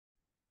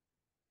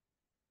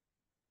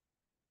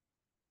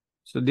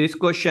So this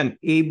question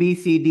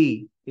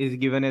ABCD is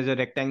given as a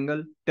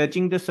rectangle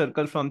touching the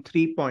circle from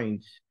 3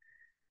 points.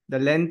 The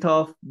length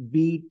of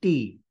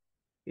BT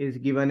is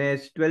given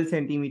as 12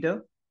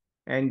 centimeter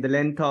and the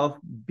length of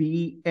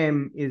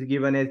BM is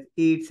given as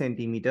 8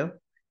 centimeter.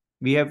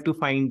 We have to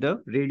find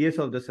the radius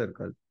of the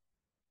circle.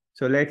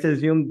 So let's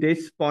assume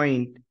this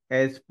point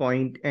as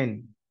point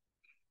N.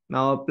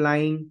 Now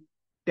applying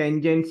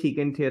tangent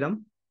secant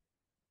theorem.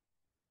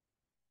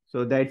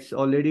 So that's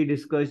already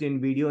discussed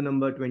in video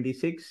number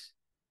 26.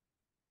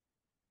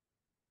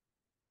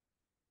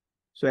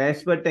 So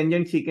as per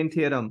tangent secant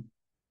theorem,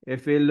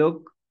 if we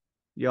look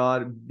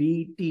your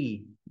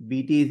BT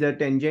is a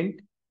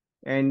tangent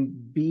and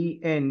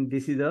BN,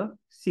 this is a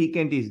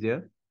secant is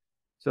there.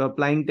 So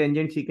applying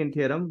tangent secant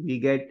theorem, we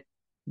get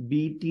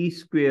BT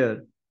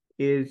square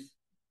is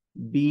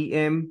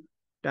BM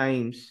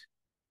times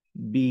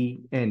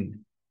BN.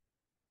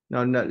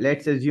 Now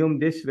let's assume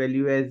this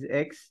value as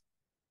X.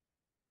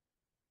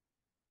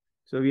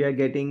 So we are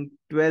getting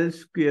 12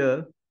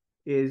 square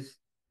is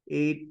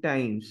 8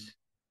 times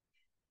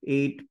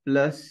 8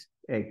 plus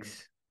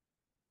X,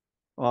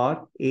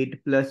 or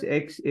 8 plus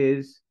X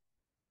is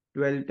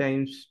 12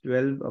 times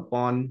 12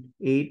 upon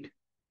 8.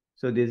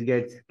 So this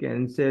gets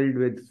cancelled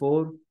with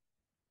 4.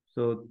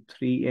 So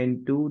 3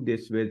 and 2,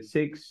 this with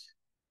 6.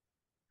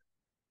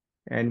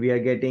 And we are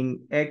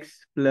getting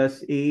X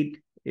plus 8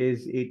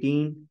 is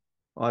 18,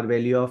 or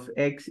value of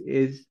X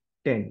is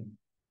 10.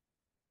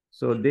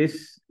 So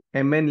this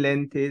MN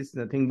length is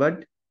nothing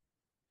but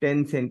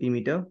 10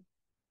 centimeter.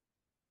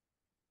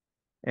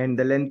 And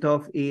the length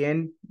of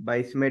AN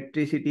by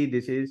symmetricity,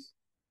 this is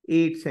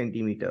 8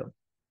 centimeter.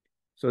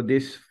 So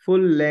this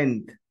full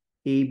length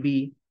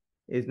AB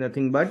is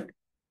nothing but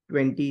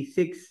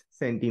 26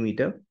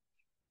 centimeter.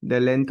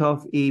 The length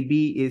of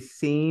AB is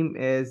same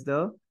as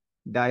the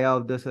dia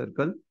of the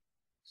circle.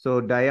 So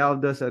dia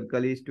of the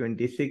circle is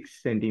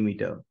 26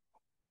 centimeter.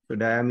 So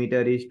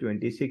diameter is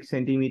 26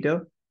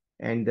 centimeter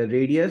and the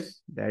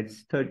radius,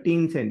 that's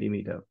 13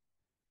 centimeter.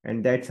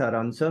 And that's our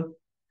answer.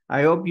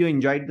 I hope you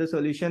enjoyed the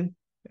solution.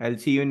 I'll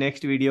see you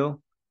next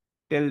video.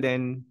 Till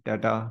then,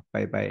 tata,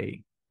 bye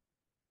bye.